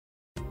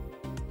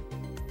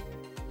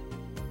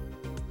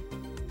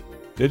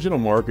Digital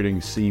marketing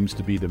seems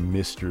to be the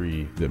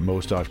mystery that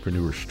most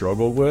entrepreneurs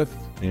struggle with,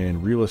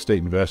 and real estate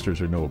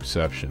investors are no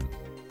exception.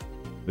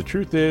 The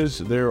truth is,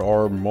 there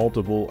are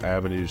multiple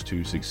avenues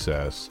to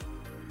success.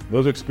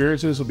 Those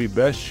experiences will be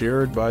best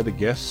shared by the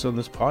guests on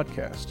this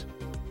podcast.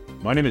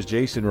 My name is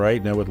Jason Wright,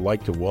 and I would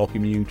like to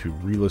welcome you to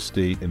Real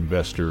Estate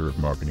Investor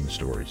Marketing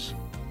Stories.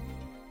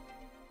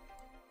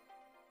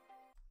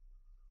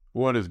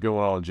 What is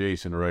going on?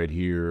 Jason Wright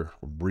here.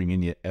 We're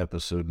bringing you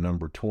episode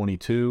number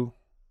 22.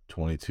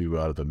 22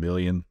 out of a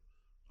million.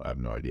 I have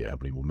no idea how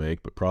many we'll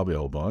make, but probably a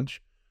whole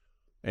bunch.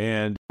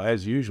 And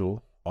as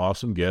usual,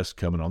 awesome guests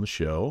coming on the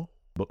show.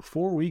 But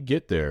before we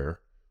get there,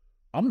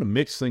 I'm going to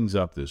mix things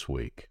up this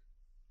week.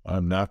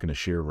 I'm not going to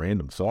share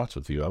random thoughts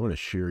with you. I'm going to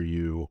share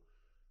you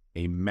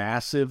a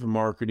massive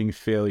marketing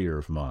failure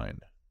of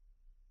mine.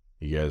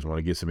 You guys want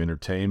to get some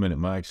entertainment at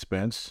my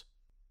expense?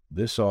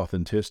 This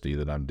authenticity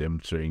that I'm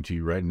demonstrating to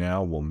you right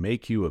now will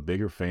make you a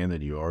bigger fan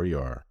than you already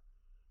are.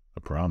 I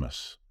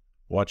promise.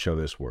 Watch how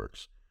this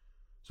works.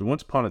 So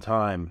once upon a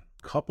time,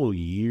 a couple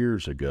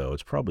years ago,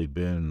 it's probably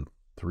been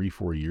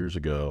 3-4 years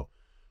ago,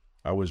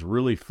 I was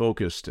really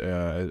focused,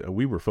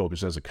 we were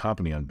focused as a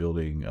company on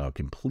building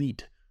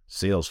complete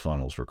sales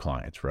funnels for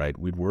clients, right?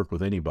 We'd work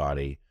with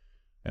anybody,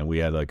 and we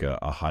had like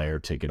a higher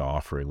ticket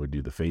offering. We'd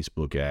do the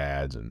Facebook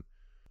ads and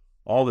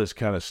all this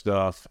kind of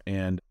stuff.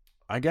 And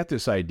I got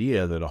this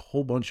idea that a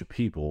whole bunch of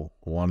people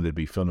wanted to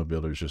be funnel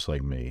builders just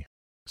like me.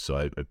 So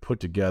I put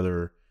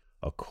together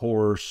a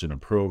course and a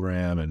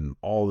program and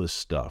all this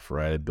stuff,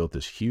 right? I built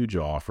this huge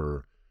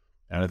offer,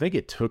 and I think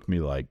it took me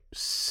like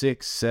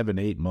 6, 7,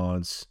 8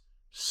 months,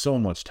 so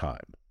much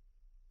time,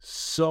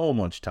 so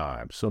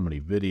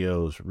many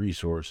videos,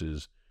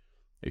 resources,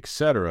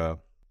 etc.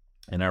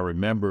 And I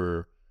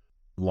remember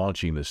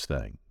launching this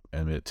thing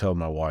and telling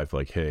my wife,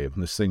 like, hey, if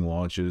this thing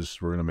launches,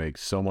 we're going to make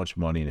so much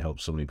money and help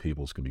so many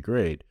people. It's going to be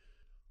great.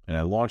 And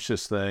I launched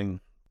this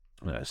thing.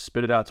 And I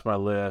spit it out to my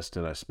list,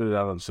 and I spit it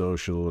out on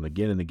social, and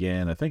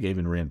again. I think I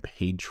even ran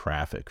paid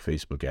traffic,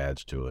 Facebook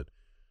ads to it.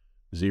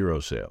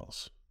 0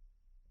 sales.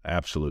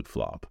 Absolute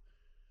flop.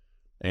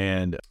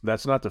 And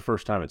that's not the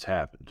first time it's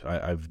happened.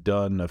 I've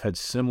had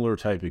similar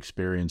type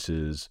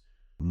experiences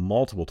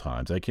multiple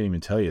times. I can't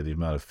even tell you the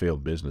amount of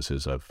failed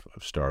businesses I've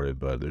started,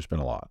 but there's been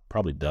a lot.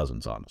 Probably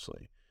dozens,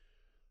 honestly.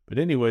 But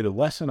anyway, the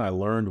lesson I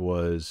learned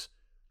was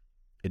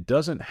it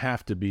doesn't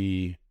have to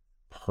be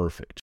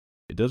perfect.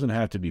 It doesn't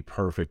have to be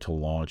perfect to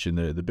launch. And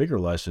the bigger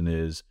lesson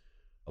is,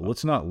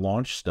 let's not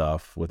launch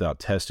stuff without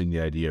testing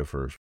the idea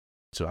first.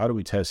 So how do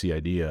we test the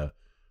idea?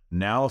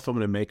 Now, if I'm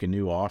going to make a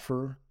new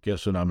offer,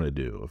 guess what I'm going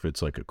to do? If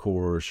it's like a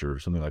course or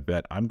something like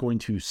that, I'm going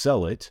to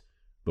sell it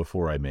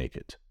before I make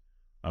it.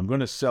 I'm going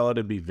to sell it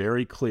and be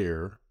very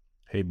clear.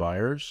 Hey,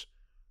 buyers,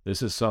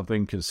 this is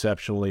something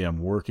conceptually I'm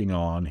working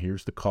on.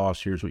 Here's the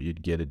cost. Here's what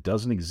you'd get. It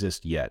doesn't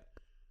exist yet.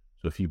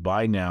 So if you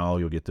buy now,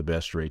 you'll get the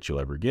best rate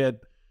you'll ever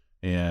get.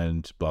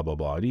 And blah, blah,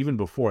 blah. And even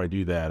before I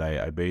do that,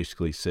 I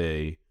basically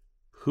say,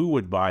 who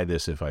would buy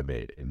this if I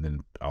made it? And then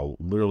I'll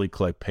literally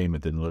collect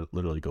payment, then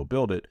literally go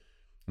build it.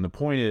 And the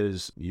point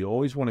is, you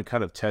always want to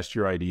kind of test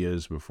your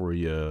ideas before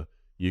you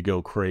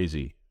go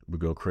crazy. We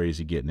go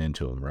crazy getting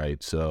into them,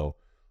 right? So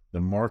the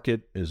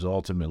market is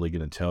ultimately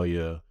going to tell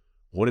you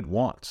what it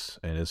wants,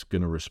 and it's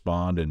going to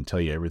respond and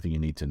tell you everything you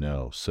need to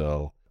know.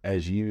 So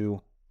as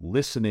you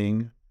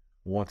listening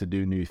want to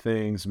do new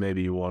things,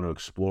 maybe you want to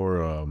explore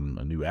a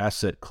new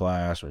asset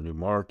class or a new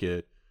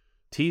market,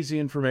 tease the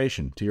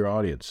information to your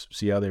audience,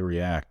 see how they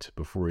react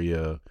before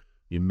you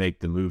make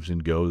the moves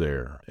and go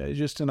there. It's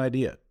just an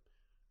idea.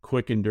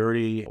 Quick and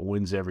dirty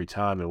wins every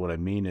time. And what I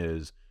mean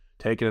is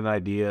taking an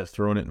idea,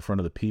 throwing it in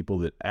front of the people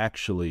that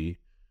actually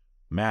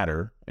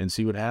matter and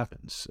see what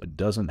happens. It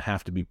doesn't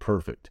have to be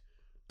perfect.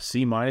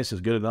 C-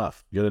 is good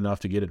enough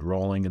to get it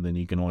rolling, and then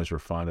you can always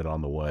refine it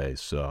on the way.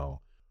 So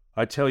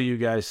I tell you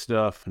guys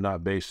stuff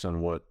not based on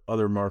what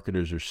other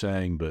marketers are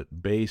saying,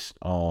 but based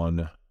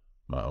on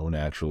my own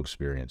actual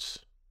experience.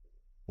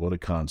 What a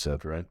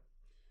concept, right?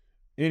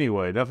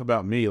 Anyway, enough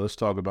about me. Let's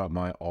talk about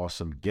my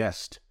awesome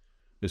guest.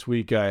 This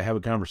week I have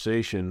a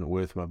conversation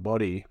with my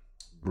buddy,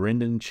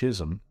 Brendan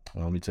Chisholm.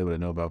 Well, let me tell you what I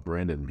know about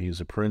Brendan.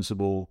 He's a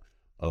principal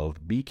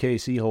of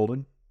BKC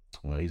Holding.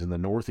 Well, he's in the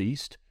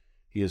Northeast.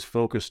 He is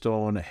focused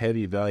on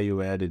heavy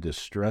value-added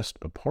distressed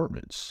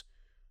apartments.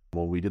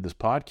 When we did this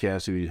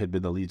podcast, he had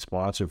been the lead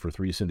sponsor for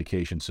 3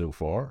 syndications so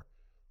far,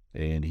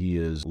 and he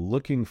is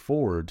looking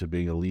forward to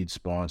being a lead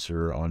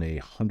sponsor on a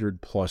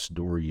 100+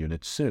 door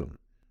unit soon.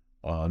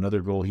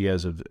 Another goal he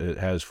has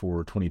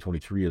for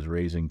 2023 is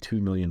raising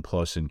 $2 million+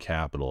 in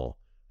capital,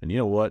 and you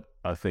know what?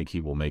 I think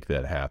he will make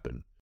that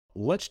happen.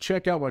 Let's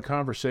check out my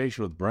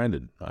conversation with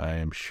Brendan. I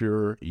am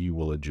sure you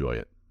will enjoy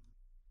it.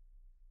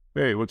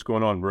 Hey, what's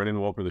going on,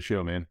 Brendan? Welcome to the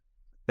show, man.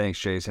 Thanks,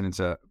 Jason.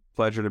 It's a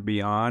pleasure to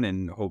be on,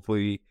 and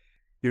hopefully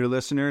your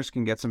listeners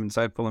can get some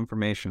insightful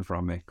information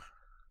from me.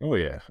 Oh,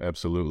 yeah,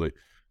 absolutely.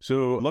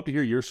 So I'd love to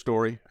hear your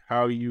story,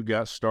 how you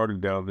got started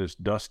down this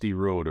dusty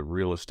road of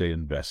real estate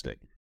investing.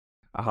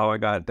 How I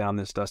got down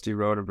this dusty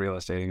road of real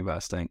estate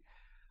investing.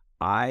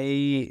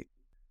 I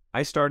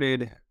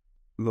started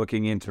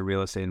looking into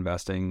real estate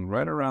investing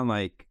right around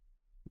like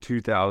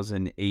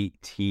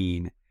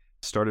 2018.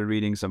 Started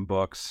reading some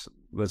books,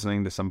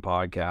 listening to some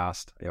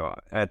podcasts.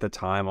 At the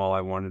time, all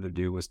I wanted to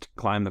do was to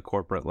climb the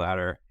corporate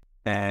ladder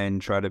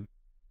and try to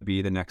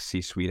be the next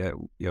C-suite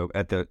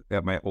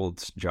at my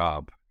old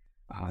job.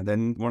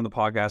 Then one of the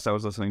podcasts I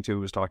was listening to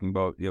was talking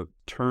about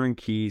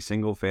turnkey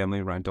single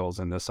family rentals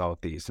in the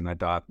Southeast, and I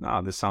thought,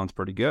 this sounds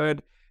pretty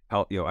good.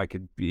 I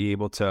could be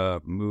able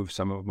to move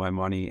some of my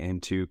money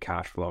into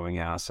cash flowing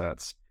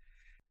assets.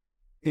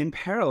 In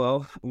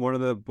parallel, one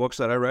of the books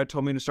that I read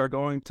told me to start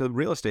going to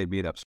real estate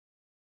meetups.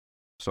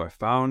 So I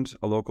found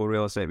a local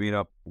real estate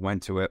meetup,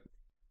 went to it.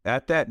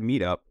 At that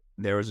meetup,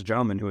 there was a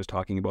gentleman who was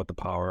talking about the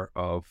power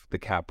of the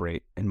cap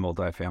rate in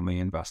multifamily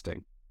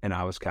investing. And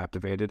I was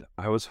captivated.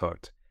 I was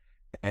hooked.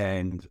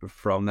 And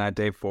from that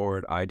day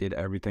forward, I did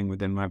everything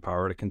within my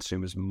power to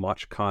consume as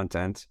much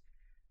content,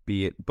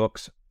 be it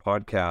books,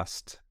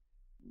 podcasts,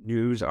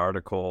 news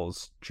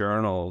articles,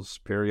 journals,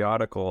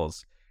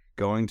 periodicals,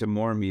 going to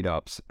more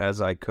meetups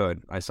as I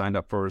could. I signed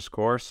up for his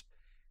course,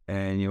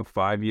 and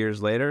 5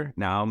 years later,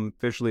 now I'm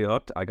officially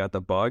hooked. I got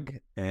the bug,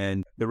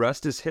 and the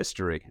rest is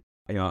history.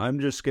 I'm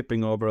just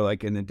skipping over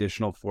like an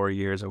additional 4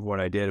 years of what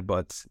I did,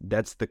 but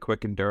that's the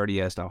quick and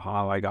dirty as to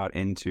how I got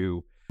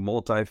into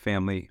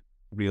multifamily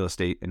real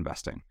estate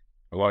investing.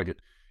 I like it.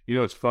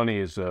 What's funny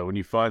is when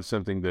you find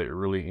something that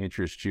really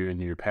interests you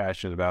and you're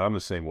passionate about, I'm the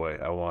same way.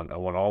 I want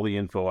all the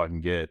info I can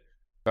get.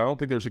 I don't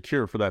think there's a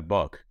cure for that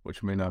buck,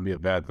 which may not be a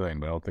bad thing,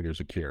 but I don't think there's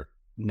a cure.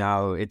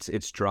 No,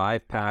 it's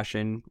drive,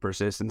 passion,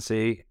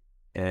 persistency.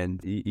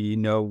 And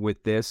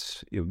with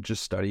this,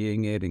 just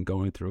studying it and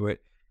going through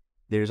it,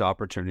 there's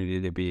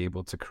opportunity to be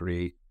able to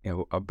create,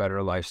 a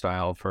better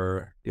lifestyle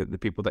for the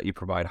people that you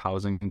provide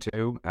housing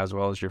to, as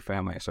well as your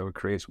family. So it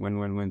creates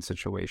win-win-win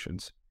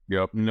situations.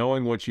 Yep.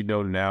 Knowing what you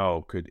know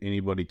now, could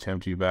anybody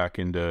tempt you back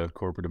into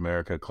corporate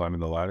America climbing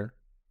the ladder?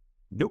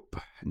 Nope,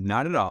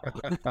 not at all.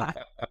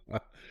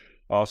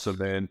 Awesome,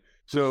 man.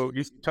 So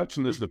you touched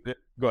on this a bit.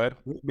 Go ahead.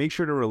 Make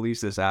sure to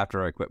release this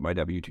after I quit my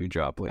W-2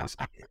 job, please.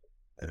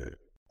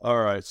 All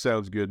right.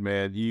 Sounds good,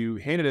 man. You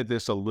hinted at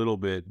this a little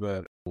bit,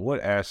 but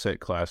what asset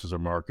classes or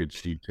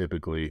markets do you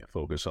typically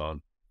focus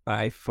on?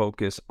 I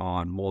focus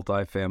on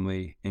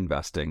multifamily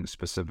investing,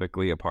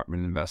 specifically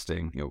apartment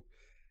investing,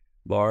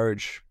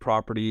 large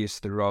properties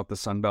throughout the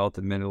Sunbelt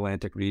and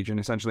Mid-Atlantic region,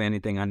 essentially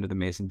anything under the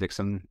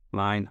Mason-Dixon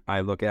line I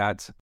look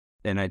at.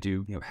 And I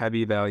do,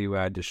 heavy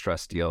value-add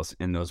distressed deals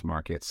in those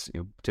markets,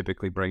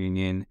 typically bringing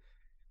in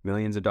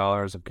millions of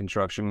dollars of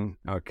construction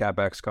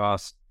CapEx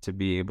costs to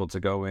be able to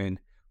go in,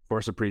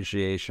 force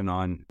appreciation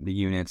on the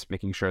units,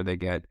 making sure they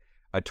get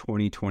a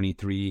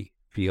 2023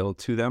 feel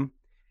to them,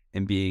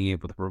 and being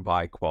able to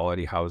provide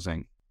quality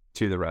housing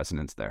to the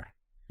residents there.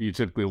 You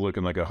typically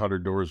looking like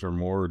 100 doors or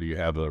more, or do you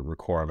have a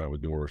requirement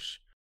with doors?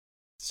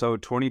 So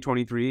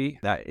 2023,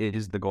 that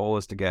is the goal,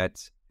 is to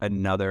get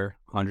another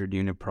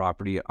 100-unit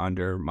property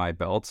under my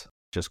belt.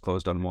 Just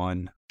closed on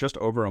one just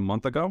over a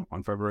month ago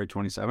on February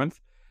 27th.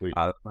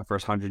 My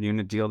first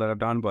 100-unit deal that I've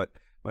done, but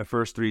my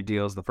first 3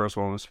 deals, the first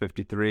one was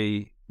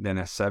 53, then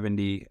a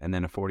 70, and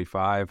then a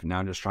 45. Now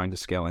I'm just trying to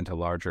scale into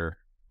larger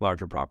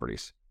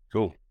properties.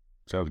 Cool.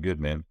 Sounds good,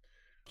 man.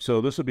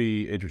 So this will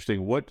be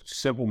interesting. What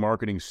simple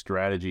marketing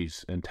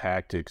strategies and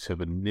tactics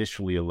have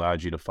initially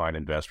allowed you to find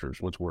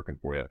investors? What's working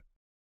for you?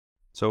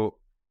 So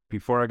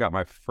before I got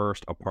my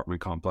first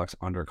apartment complex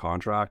under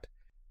contract,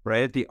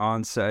 right at the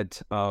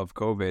onset of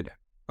COVID,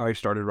 I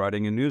started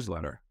writing a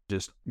newsletter,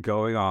 just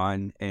going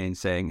on and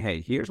saying,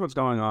 hey, here's what's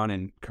going on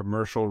in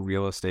commercial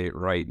real estate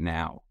right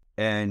now.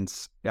 And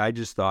I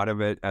just thought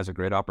of it as a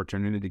great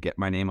opportunity to get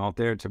my name out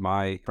there to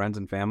my friends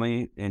and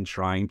family and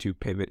trying to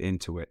pivot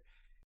into it.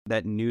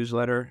 That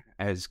newsletter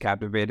has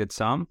captivated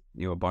some.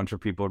 A bunch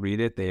of people read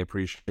it. They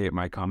appreciate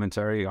my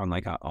commentary on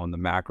the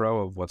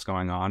macro of what's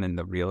going on in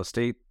the real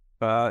estate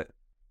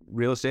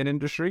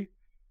industry.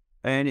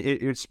 And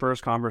it spurs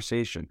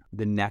conversation.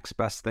 The next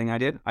best thing I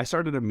did, I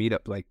started a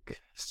meetup like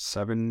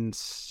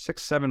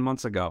 6-7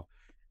 months ago.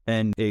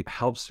 And it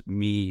helps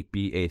me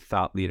be a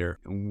thought leader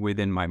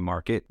within my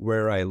market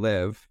where I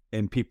live,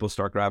 and people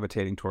start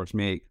gravitating towards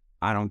me.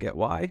 I don't get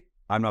why.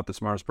 I'm not the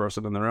smartest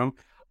person in the room.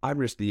 I'm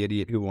just the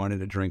idiot who wanted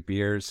to drink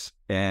beers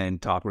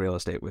and talk real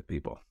estate with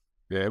people.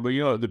 Yeah, but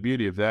the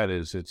beauty of that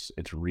is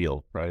it's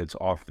real, right? It's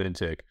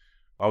authentic.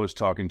 I was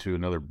talking to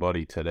another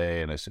buddy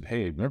today, and I said,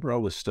 hey, remember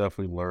all this stuff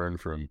we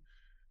learned from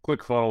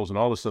ClickFunnels and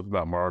all this stuff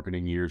about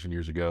marketing years and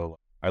years ago?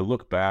 I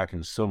look back,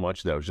 and so much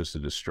of that was just a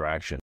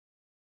distraction.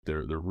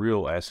 The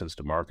real essence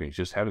to marketing is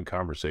just having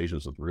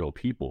conversations with real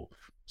people.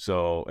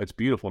 So it's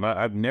beautiful. And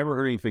I've never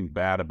heard anything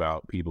bad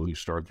about people who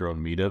start their own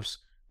meetups.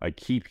 I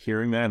keep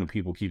hearing that, and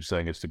people keep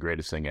saying it's the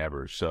greatest thing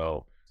ever.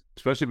 So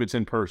especially if it's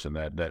in person,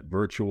 that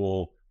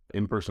virtual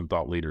in-person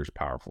thought leader is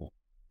powerful.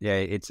 Yeah,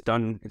 it's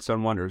done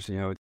wonders.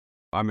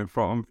 I'm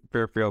from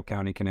Fairfield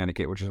County,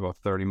 Connecticut, which is about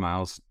 30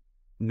 miles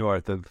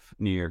north of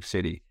New York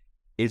City.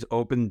 It's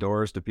opened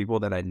doors to people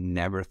that I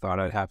never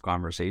thought I'd have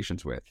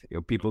conversations with.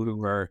 People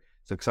who are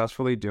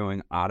successfully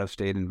doing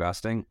out-of-state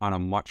investing on a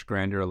much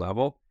grander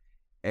level.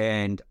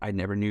 And I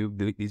never knew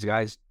these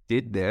guys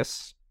did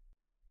this.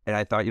 And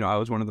I thought, I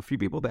was one of the few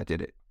people that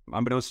did it.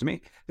 Unbeknownst to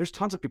me, there's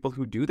tons of people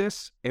who do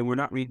this, and we're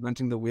not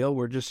reinventing the wheel.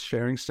 We're just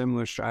sharing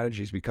similar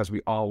strategies because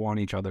we all want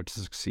each other to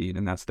succeed.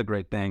 And that's the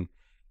great thing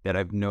that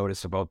I've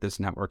noticed about this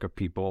network of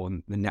people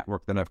and the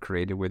network that I've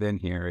created within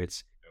here.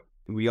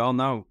 We all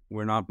know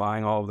we're not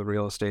buying all of the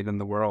real estate in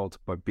the world,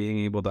 but being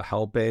able to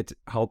help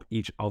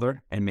each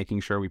other and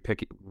making sure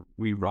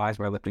we rise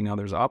by lifting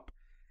others up.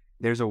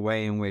 There's a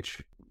way in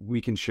which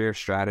we can share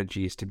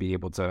strategies to be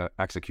able to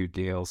execute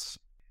deals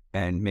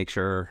and make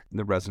sure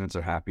the residents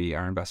are happy,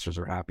 our investors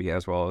are happy,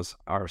 as well as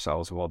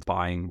ourselves while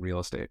buying real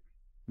estate.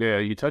 Yeah,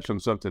 you touched on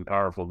something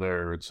powerful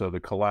there. So the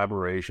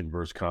collaboration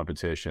versus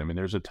competition. I mean,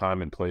 there's a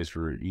time and place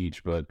for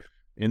each, but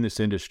in this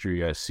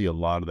industry, I see a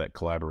lot of that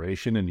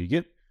collaboration, and you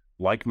get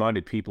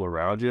like-minded people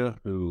around you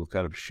who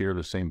kind of share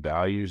the same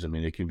values. I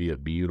mean, it can be a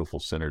beautiful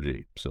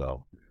synergy.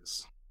 So,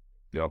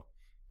 yeah,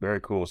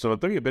 very cool. So I'll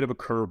throw you a bit of a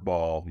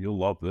curveball. You'll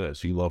love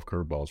this. You love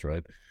curveballs,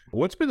 right?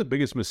 What's been the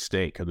biggest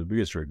mistake or the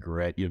biggest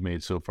regret you've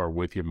made so far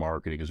with your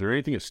marketing? Is there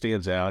anything that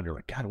stands out and you're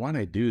like, God, why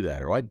did I do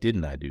that? Or why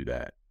didn't I do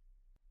that?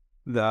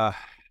 The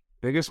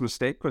biggest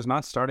mistake was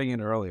not starting it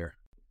earlier,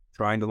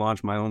 trying to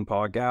launch my own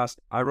podcast.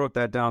 I wrote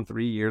that down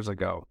 3 years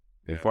ago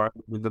before I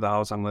moved into the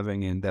house I'm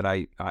living in, that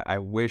I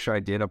wish I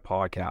did a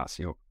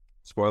podcast.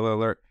 Spoiler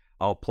alert,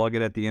 I'll plug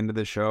it at the end of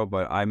the show,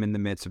 but I'm in the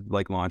midst of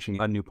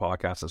launching a new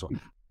podcast as well.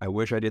 I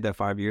wish I did that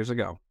 5 years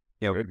ago.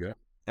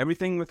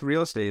 Everything with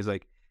real estate is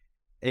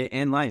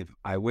in life.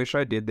 I wish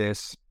I did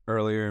this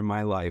earlier in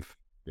my life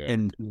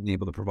and being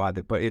able to provide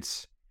that. But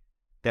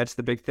that's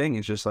the big thing.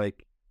 It's just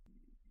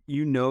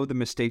the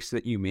mistakes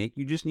that you make.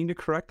 You just need to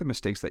correct the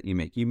mistakes that you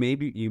make. You may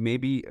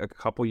be a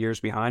couple years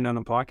behind on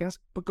a podcast,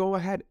 but go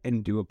ahead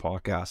and do a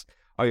podcast.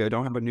 Oh yeah, I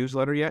don't have a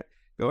newsletter yet.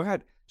 Go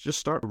ahead, just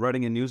start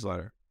writing a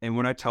newsletter. And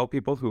when I tell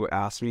people who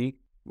ask me,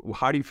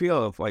 how do you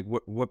feel of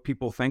what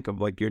people think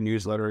of your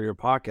newsletter or your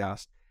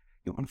podcast?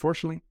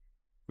 Unfortunately,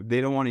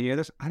 they don't want to hear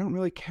this. I don't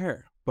really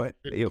care, but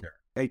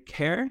I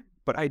care,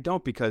 but I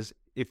don't, because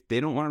if they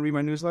don't want to read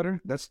my newsletter,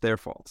 that's their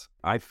fault.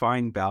 I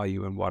find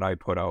value in what I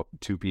put out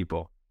to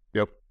people.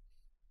 Yep.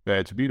 Yeah,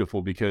 it's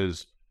beautiful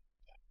because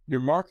your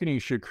marketing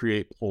should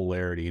create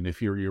polarity. And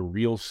if you're your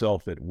real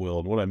self, it will.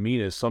 And what I mean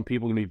is some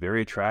people can be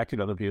very attracted.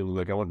 Other people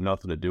are I want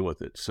nothing to do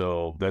with it.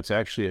 So that's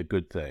actually a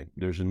good thing.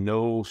 There's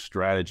no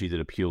strategy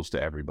that appeals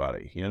to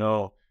everybody.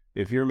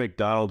 If you're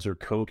McDonald's or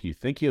Coke, you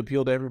think you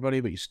appeal to everybody,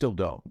 but you still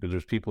don't, because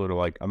there's people that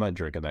are I'm not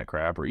drinking that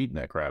crap or eating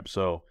that crap.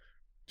 So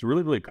it's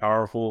really, really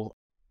powerful.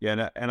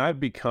 Yeah, and I've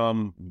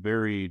become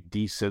very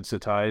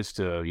desensitized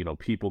to,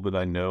 people that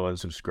I know and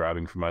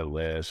subscribing for my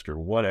list or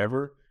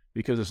whatever,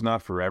 because it's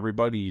not for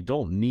everybody. You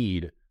don't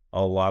need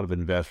a lot of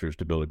investors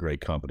to build a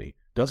great company.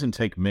 Doesn't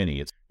take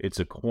many. It's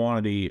a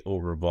quantity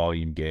over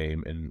volume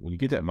game. And when you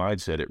get that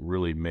mindset, it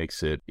really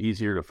makes it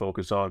easier to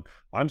focus on.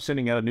 I'm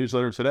sending out a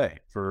newsletter today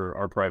for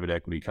our private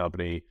equity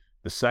company.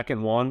 The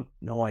second one,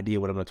 no idea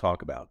what I'm going to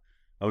talk about.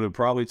 I'm going to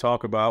probably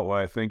talk about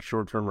why I think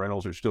short-term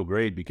rentals are still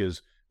great,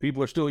 because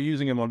people are still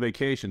using them on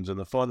vacations, and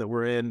the fund that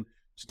we're in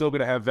still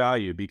going to have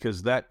value,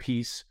 because that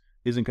piece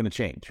isn't going to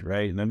change,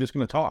 right? And I'm just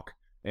going to talk,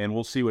 and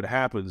we'll see what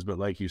happens. But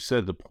like you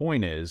said, the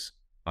point is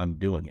I'm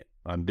doing it.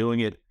 I'm doing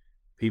it.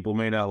 People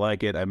may not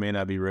like it. I may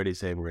not be ready to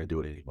say we're going to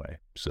do it anyway.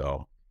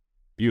 So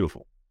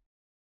beautiful.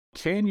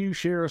 Can you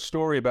share a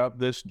story about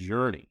this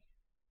journey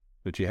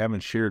that you haven't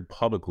shared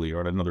publicly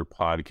or on another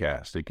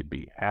podcast? It could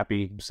be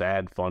happy,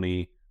 sad,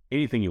 funny,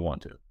 anything you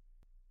want to.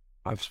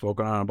 I've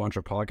spoken on a bunch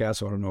of podcasts,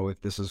 so I don't know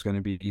if this is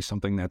going to be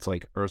something that's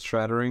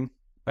earth-shattering.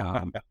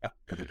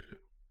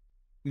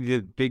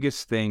 The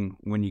biggest thing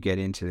when you get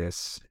into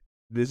this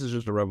is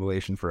just a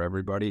revelation for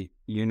everybody.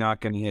 You're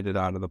not going to hit it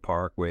out of the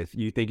park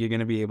you think you're going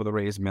to be able to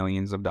raise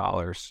millions of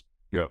dollars.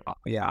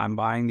 Yeah, I'm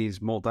buying these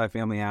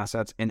multifamily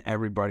assets and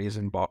everybody's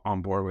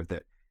on board with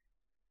it.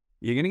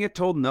 You're going to get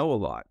told no a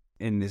lot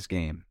in this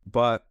game.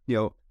 But,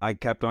 I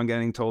kept on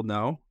getting told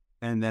no.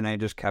 And then I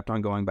just kept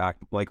on going back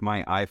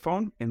my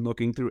iPhone and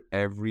looking through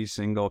every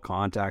single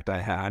contact I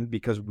had,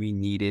 because we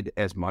needed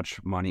as much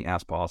money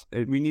as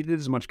possible. We needed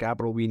as much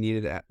capital we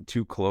needed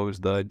to close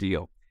the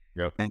deal.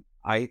 Yep. And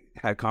I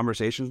had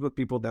conversations with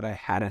people that I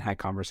hadn't had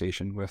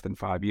conversation with in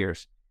 5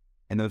 years.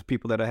 And those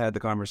people that I had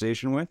the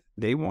conversation with,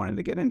 they wanted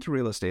to get into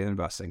real estate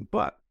investing.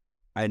 But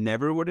I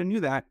never would have knew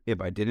that if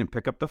I didn't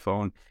pick up the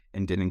phone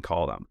and didn't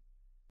call them.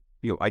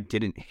 I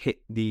didn't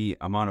hit the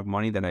amount of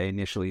money that I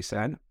initially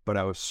said, but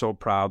I was so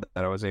proud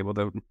that I was able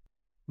to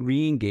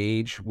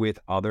re-engage with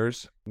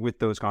others with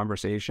those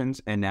conversations.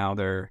 And now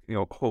they're,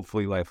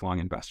 hopefully lifelong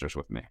investors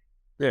with me.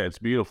 Yeah, it's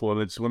beautiful.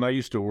 And it's when I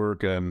used to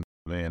work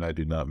man, I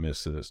do not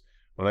miss this.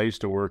 When I used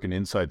to work in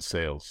inside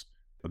sales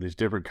for these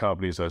different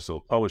companies, I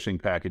sold publishing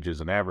packages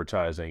and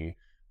advertising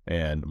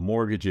and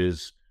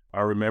mortgages.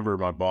 I remember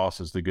my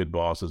bosses, the good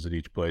bosses at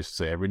each place,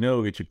 say every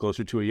no get you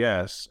closer to a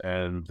yes.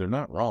 And they're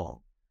not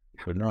wrong.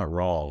 They're not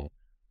wrong.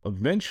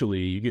 Eventually,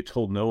 you get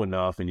told no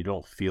enough and you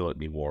don't feel it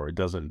anymore. It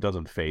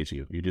doesn't faze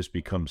you. You just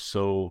become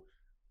so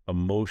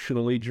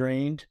emotionally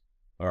drained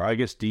or I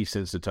guess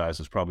desensitized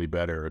is probably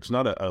better. It's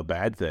not a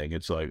bad thing.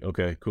 It's like,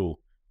 okay, cool,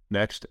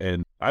 next.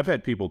 And I've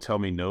had people tell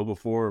me no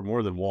before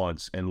more than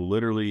once and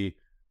literally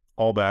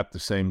call back the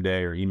same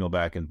day or email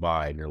back and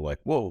buy. And you're like,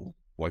 whoa,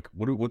 like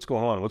what's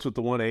going on? What's with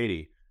the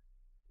 180?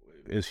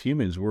 As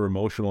humans, we're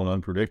emotional and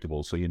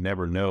unpredictable. So you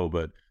never know,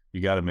 but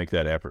you got to make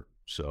that effort.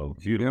 So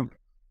beautiful. Yeah.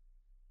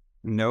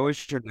 No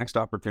is your next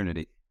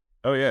opportunity.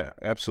 Oh, yeah,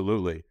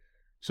 absolutely.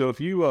 So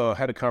if you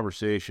had a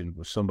conversation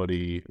with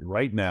somebody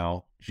right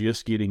now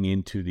just getting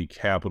into the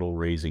capital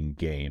raising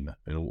game,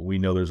 and we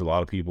know there's a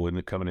lot of people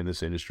coming in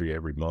this industry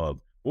every month,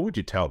 what would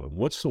you tell them?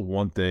 What's the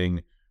one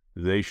thing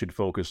they should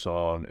focus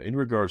on in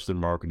regards to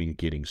marketing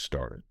getting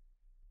started?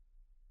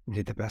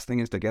 The best thing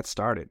is to get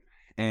started.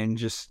 And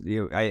just,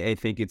 I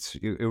think it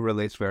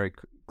relates very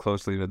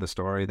closely to the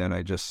story that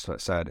I just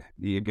said.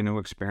 You're going to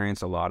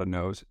experience a lot of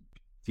no's.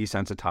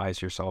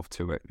 Desensitize yourself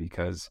to it,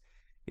 because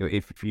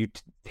if you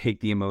take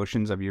the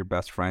emotions of your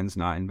best friends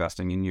not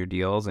investing in your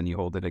deals and you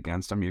hold it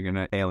against them, you're going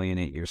to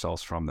alienate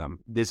yourselves from them.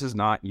 This is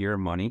not your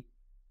money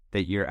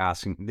that you're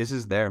asking. This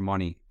is their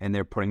money, and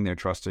they're putting their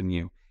trust in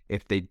you.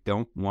 If they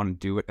don't want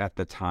to do it at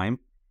the time,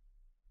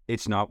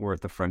 it's not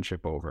worth the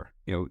friendship over.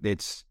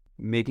 It's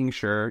making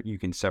sure you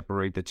can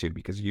separate the two,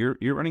 because you're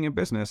running a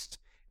business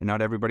and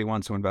not everybody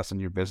wants to invest in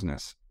your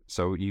business.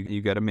 So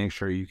you got to make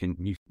sure you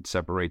can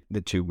separate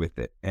the two with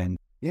it. And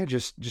yeah,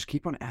 just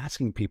keep on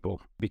asking people,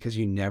 because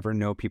you never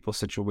know people's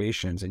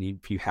situations. And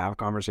if you have a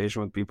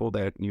conversation with people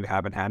that you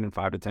haven't had in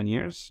 5 to 10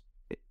 years,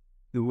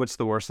 what's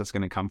the worst that's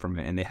going to come from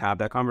it? And they have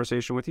that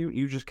conversation with you,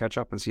 you just catch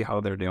up and see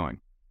how they're doing.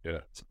 Yeah.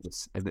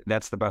 So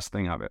that's the best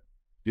thing of it.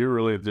 You're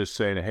really just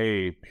saying,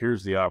 hey,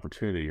 here's the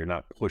opportunity. You're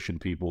not pushing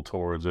people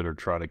towards it or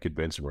trying to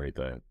convince them or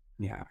anything.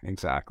 Yeah,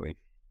 exactly.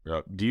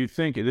 Do you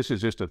think, this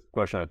is just a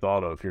question I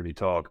thought of hearing you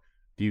talk,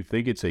 do you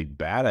think it's a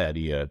bad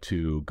idea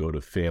to go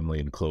to family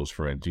and close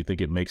friends? Do you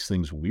think it makes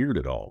things weird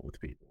at all with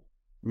people?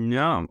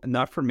 No,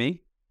 not for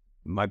me.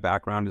 My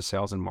background is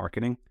sales and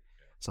marketing.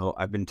 So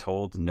I've been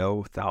told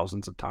no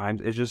thousands of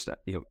times. It's just,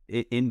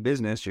 in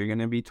business, you're going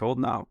to be told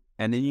no.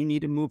 And then you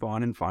need to move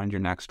on and find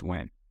your next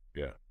win.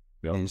 Yeah.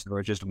 Yep. And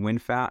so just win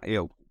fast,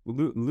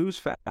 lose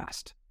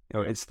fast.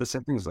 It's the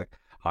same thing as like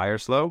hire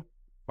slow,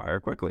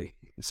 fire quickly.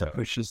 So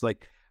it's just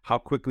like, how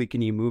quickly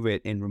can you move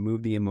it and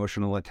remove the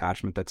emotional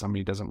attachment that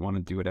somebody doesn't want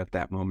to do it at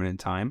that moment in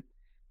time?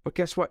 But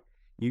guess what?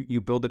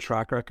 You build a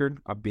track record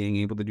of being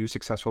able to do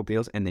successful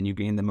deals, and then you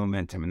gain the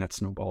momentum, and that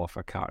snowball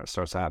effect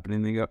starts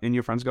happening. And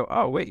your friends go,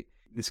 oh, wait,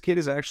 this kid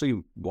is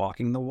actually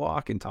walking the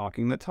walk and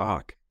talking the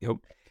talk,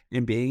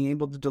 and being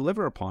able to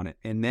deliver upon it.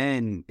 And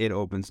then it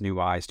opens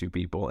new eyes to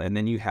people. And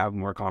then you have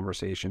more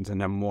conversations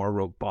and a more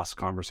robust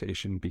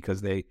conversation,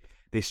 because they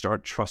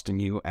start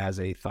trusting you as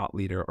a thought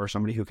leader or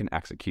somebody who can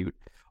execute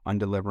on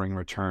delivering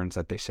returns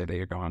that they say they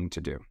are going to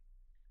do.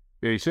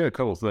 Yeah, you said a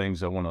couple of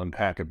things I want to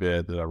unpack a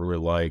bit that I really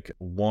like.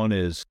 One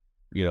is,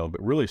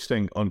 but really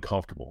staying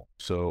uncomfortable.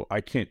 So I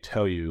can't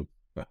tell you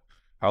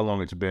how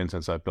long it's been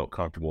since I felt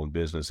comfortable in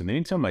business. And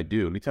anytime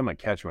I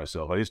catch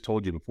myself, I just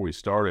told you before we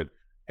started,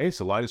 hey, it's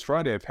the lightest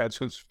Friday I've had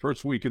since the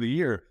first week of the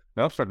year.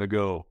 Now I'm starting to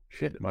go,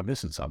 shit, am I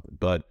missing something?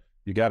 But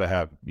you gotta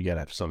have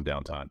some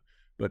downtime.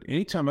 But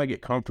anytime I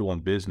get comfortable in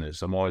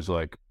business, I'm always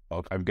like,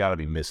 oh, I've got to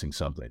be missing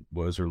something.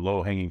 Was there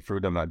low hanging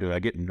fruit I'm not doing? I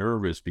get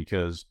nervous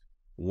because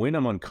when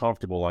I'm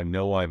uncomfortable, I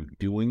know I'm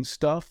doing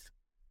stuff,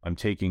 I'm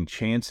taking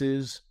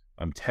chances,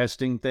 I'm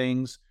testing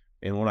things.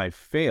 And when I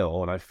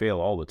fail, and I fail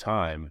all the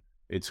time,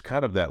 it's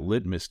kind of that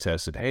litmus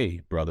test that,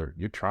 hey, brother,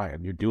 you're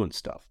trying, you're doing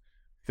stuff.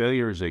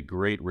 Failure is a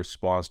great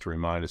response to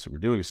remind us that we're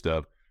doing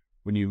stuff.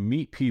 When you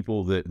meet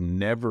people that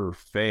never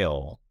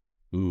fail,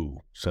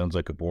 sounds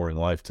like a boring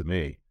life to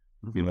me.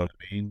 Mm-hmm. You know what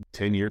I mean?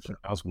 10 years from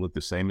now will look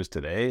the same as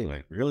today.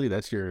 Like, really?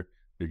 you're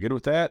good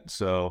with that?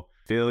 So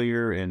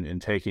failure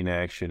and taking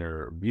action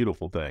are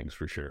beautiful things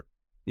for sure.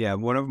 Yeah,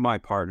 one of my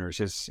partners,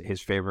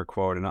 his favorite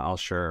quote, and I'll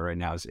share it right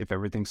now, is if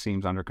everything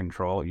seems under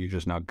control, you're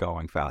just not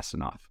going fast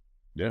enough.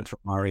 Yeah. It's from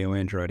Mario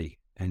Andretti.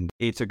 And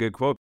it's a good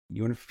quote.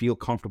 You want to feel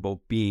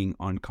comfortable being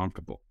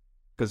uncomfortable.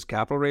 Because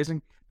capital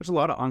raising, there's a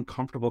lot of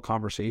uncomfortable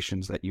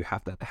conversations that you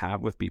have to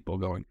have with people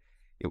going.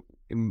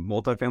 In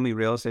multifamily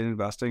real estate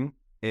investing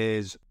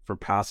is, for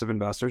passive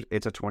investors,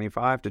 it's a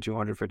 $25,000 to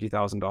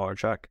 $250,000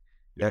 check.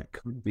 Yeah. That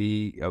could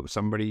be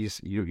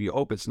somebody's, you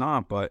hope it's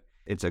not, but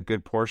it's a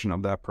good portion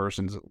of that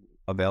person's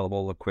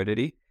available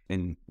liquidity.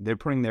 And they're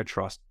putting their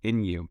trust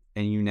in you.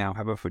 And you now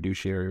have a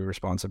fiduciary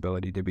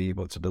responsibility to be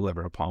able to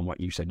deliver upon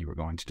what you said you were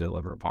going to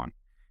deliver upon.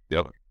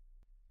 Yep.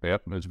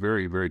 That's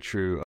very, very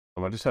true.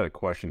 I just had a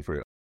question for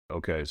you.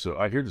 Okay, so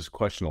I hear this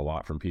question a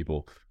lot from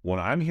people. When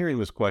I'm hearing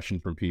this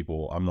question from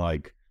people, I'm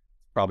like,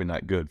 probably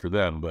not good for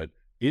them, but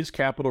is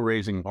capital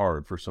raising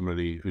hard for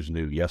somebody who's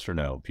new? Yes or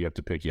no? If you have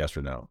to pick yes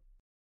or no.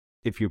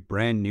 If you're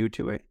brand new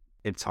to it,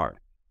 it's hard.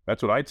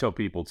 That's what I tell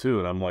people too.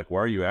 And I'm like, why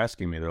are you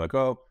asking me? They're like,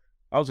 oh,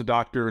 I was a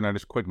doctor and I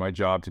just quit my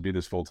job to do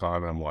this full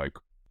time. And I'm like,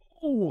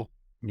 oh,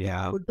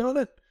 yeah, we've done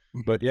it.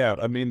 But yeah,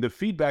 I mean, the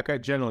feedback I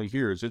generally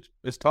hear is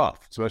it's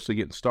tough, especially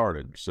getting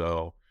started.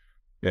 So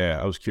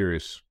yeah, I was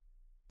curious.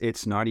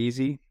 It's not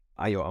easy.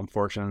 I'm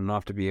fortunate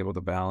enough to be able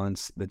to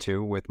balance the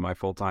two with my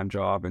full-time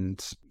job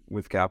and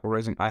with capital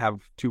raising. I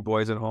have 2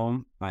 boys at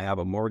home. I have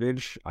a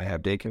mortgage. I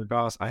have daycare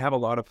costs. I have a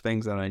lot of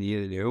things that I need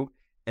to do.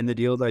 And the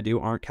deals I do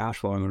aren't cash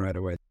flowing right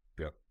away.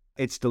 Yeah.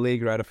 It's delayed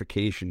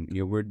gratification.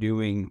 We're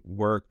doing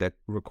work that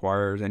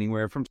requires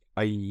anywhere from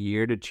a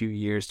year to 2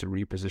 years to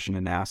reposition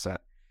an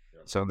asset.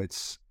 Yeah. So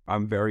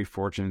I'm very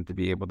fortunate to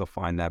be able to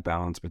find that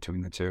balance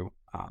between the two.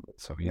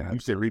 You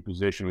say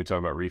reposition, we talk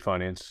about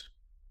refinance?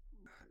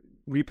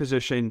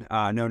 Reposition,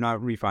 no,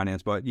 not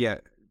refinance, but yeah,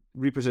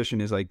 reposition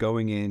is like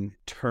going in,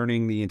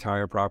 turning the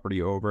entire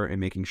property over and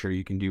making sure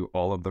you can do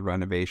all of the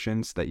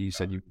renovations that you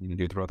said you can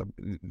do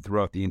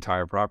throughout the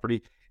entire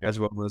property, as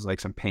well as like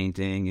some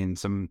painting and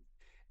some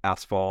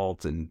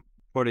asphalt and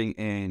putting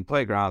in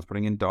playgrounds,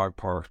 putting in dog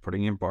parks,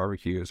 putting in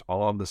barbecues,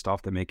 all of the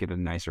stuff to make it a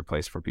nicer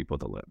place for people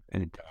to live.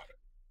 And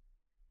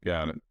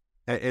Got it.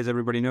 As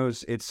everybody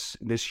knows, it's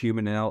this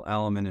human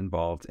element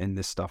involved, and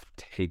this stuff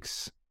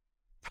takes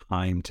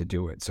time to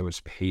do it. So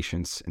it's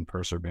patience and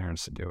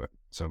perseverance to do it.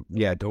 So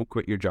yeah, don't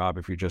quit your job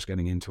if you're just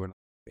getting into it,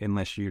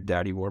 unless you're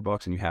Daddy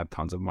Warbucks and you have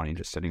tons of money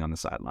just sitting on the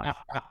sideline.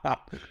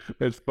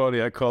 It's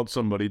funny. I called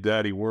somebody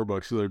Daddy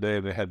Warbucks the other day,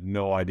 and they had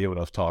no idea what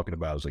I was talking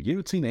about. I was like, "You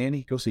haven't seen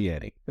Annie? Go see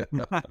Annie."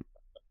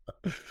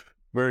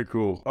 Very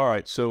cool. All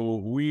right, so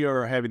we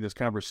are having this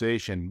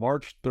conversation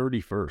March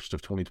 31st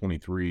of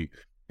 2023.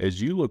 As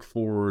you look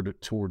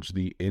forward towards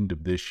the end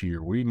of this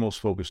year, what are you most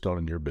focused on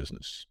in your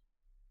business?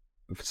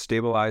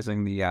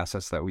 Stabilizing the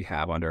assets that we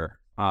have under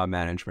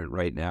management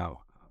right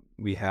now.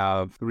 We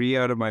have 3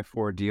 out of my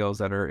 4 deals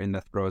that are in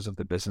the throes of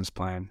the business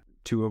plan.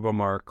 2 of them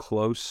are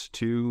close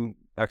to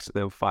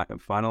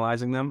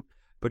finalizing them,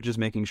 but just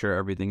making sure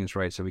everything is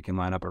right so we can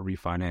line up a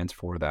refinance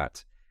for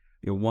that.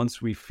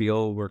 Once we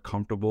feel we're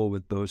comfortable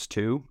with those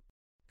 2,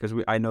 because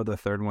I know the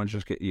third one's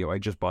I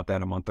just bought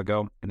that a month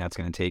ago, and that's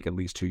going to take at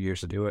least 2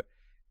 years to do it.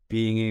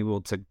 Being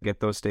able to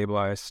get those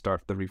stabilized,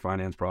 start the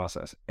refinance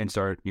process, and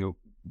start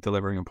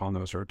delivering upon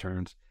those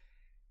returns.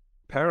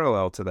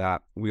 Parallel to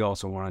that, we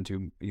also wanted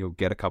to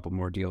get a couple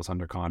more deals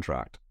under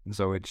contract. And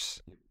so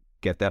it's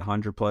get that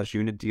 100+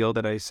 unit deal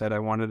that I said I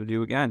wanted to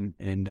do again.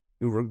 And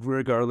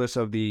regardless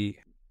of the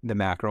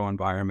macro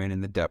environment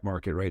and the debt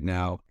market right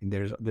now,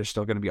 there's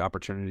still going to be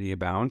opportunity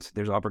abound.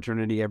 There's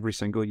opportunity every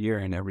single year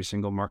in every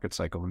single market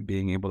cycle, and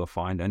being able to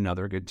find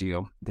another good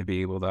deal to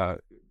be able to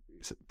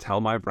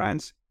tell my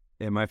friends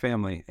and my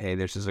family, hey,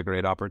 this is a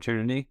great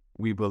opportunity.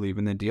 We believe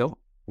in the deal.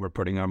 We're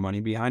putting our money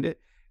behind it,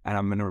 and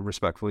I'm going to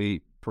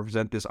respectfully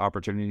present this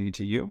opportunity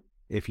to you.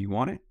 If you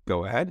want it,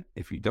 go ahead.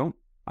 If you don't,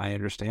 I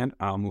understand.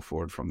 I'll move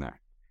forward from there.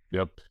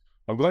 Yep.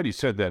 I'm glad you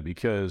said that,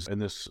 because in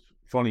this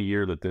funny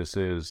year that this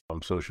is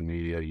on social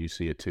media, you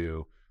see it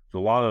too. There's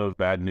a lot of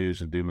bad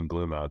news and doom and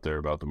gloom out there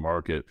about the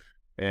market.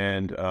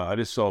 And I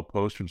just saw a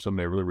post from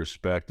somebody I really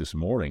respect this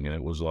morning, and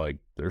it was like,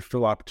 there's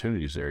still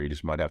opportunities there. You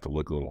just might have to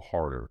look a little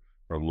harder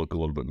or look a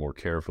little bit more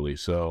carefully.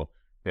 So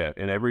yeah,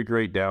 in every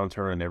great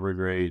downturn and every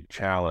great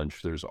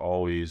challenge, there's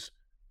always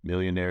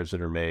millionaires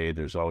that are made.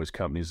 There's always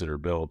companies that are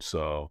built.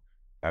 So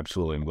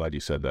absolutely, I'm glad you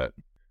said that.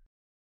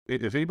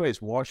 If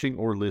anybody's watching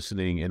or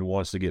listening and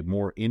wants to get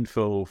more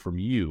info from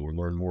you or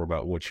learn more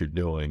about what you're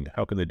doing,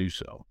 how can they do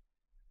so?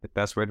 The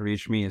best way to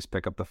reach me is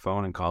pick up the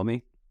phone and call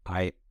me.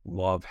 I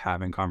love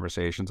having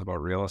conversations about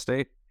real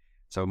estate.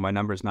 So my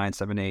number is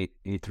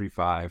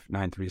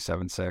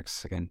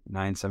 978-835-9376. Again,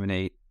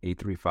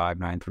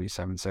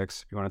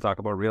 978-835-9376. If you want to talk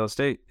about real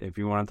estate, if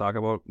you want to talk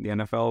about the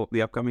NFL,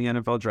 the upcoming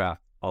NFL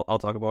draft, I'll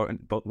talk about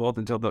it both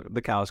until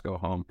the cows go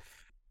home.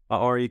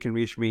 Or you can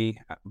reach me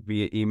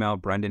via email,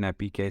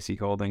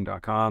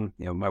 brendan@bkcholding.com.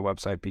 My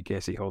website,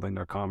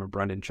 bkcholding.com, or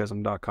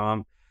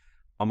brendanchisholm.com.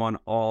 I'm on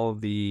all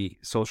of the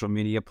social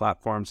media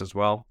platforms as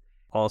well.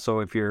 Also,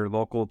 if you're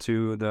local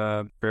to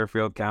the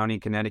Fairfield County,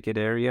 Connecticut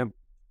area,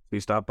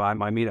 please stop by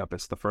my meetup.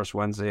 It's the first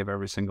Wednesday of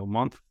every single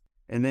month.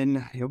 And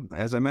then,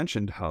 as I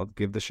mentioned, I'll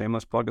give the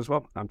shameless plug as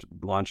well. I'm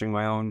launching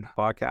my own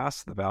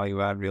podcast, The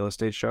Value Add Real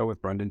Estate Show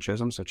with Brendan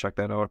Chisholm. So check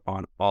that out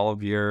on all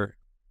of your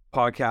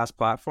podcast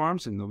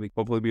platforms, and they'll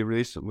hopefully be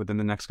released within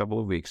the next couple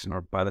of weeks,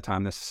 or by the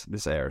time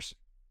this airs.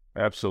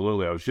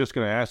 Absolutely. I was just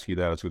going to ask you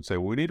that. I was going to say,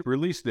 well, we need a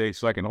release date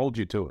so I can hold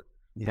you to it.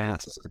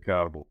 Yes. It's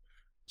accountable.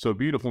 So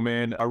beautiful,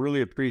 man. I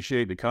really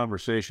appreciate the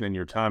conversation and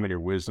your time and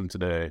your wisdom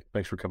today.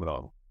 Thanks for coming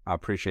on. I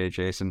appreciate it,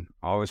 Jason.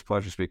 Always a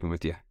pleasure speaking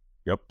with you.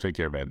 Yep. Take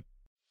care, man.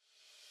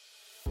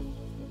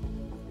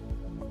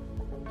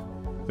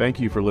 Thank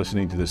you for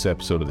listening to this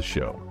episode of the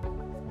show.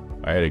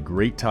 I had a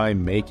great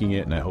time making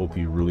it, and I hope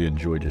you really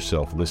enjoyed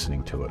yourself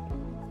listening to it.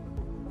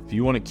 If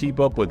you want to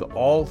keep up with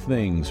all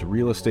things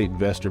Real Estate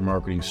Investor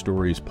Marketing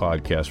Stories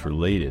podcast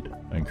related,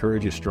 I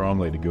encourage you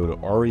strongly to go to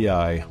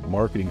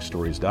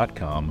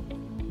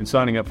reimarketingstories.com and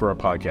signing up for our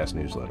podcast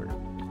newsletter.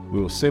 We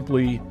will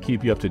simply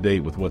keep you up to date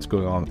with what's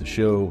going on at the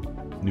show,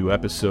 new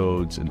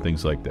episodes, and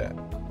things like that.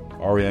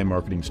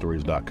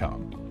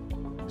 reimarketingstories.com.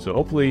 So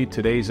hopefully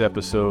today's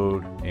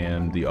episode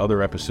and the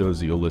other episodes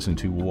that you'll listen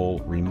to will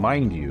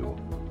remind you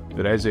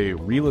that as a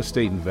real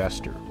estate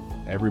investor,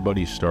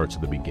 everybody starts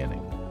at the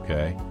beginning,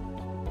 okay?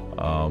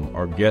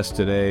 Our guest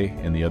today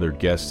and the other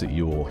guests that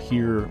you will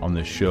hear on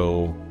this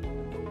show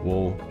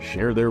will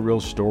share their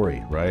real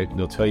story, right?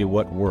 They'll tell you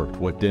what worked,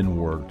 what didn't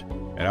work.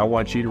 And I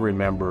want you to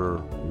remember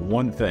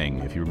one thing,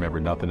 if you remember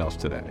nothing else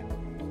today.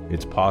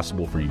 It's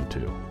possible for you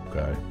too,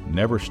 okay?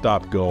 Never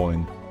stop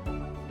going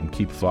and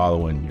keep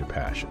following your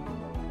passion.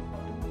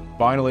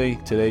 Finally,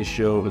 today's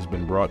show has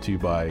been brought to you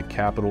by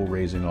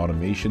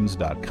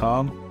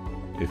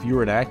capitalraisingautomations.com. If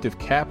you're an active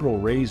capital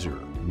raiser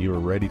and you are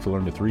ready to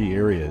learn the 3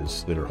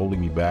 areas that are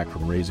holding you back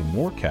from raising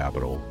more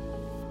capital,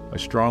 I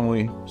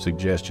strongly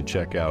suggest you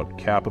check out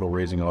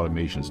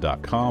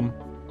capitalraisingautomations.com.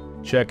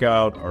 Check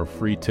out our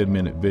free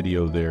 10-minute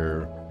video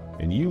there,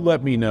 and you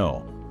let me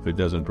know if it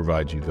doesn't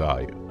provide you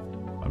value.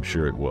 I'm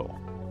sure it will.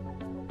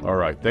 All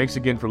right, thanks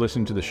again for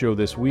listening to the show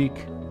this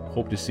week.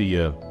 Hope to see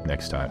you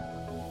next time.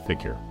 Take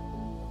care.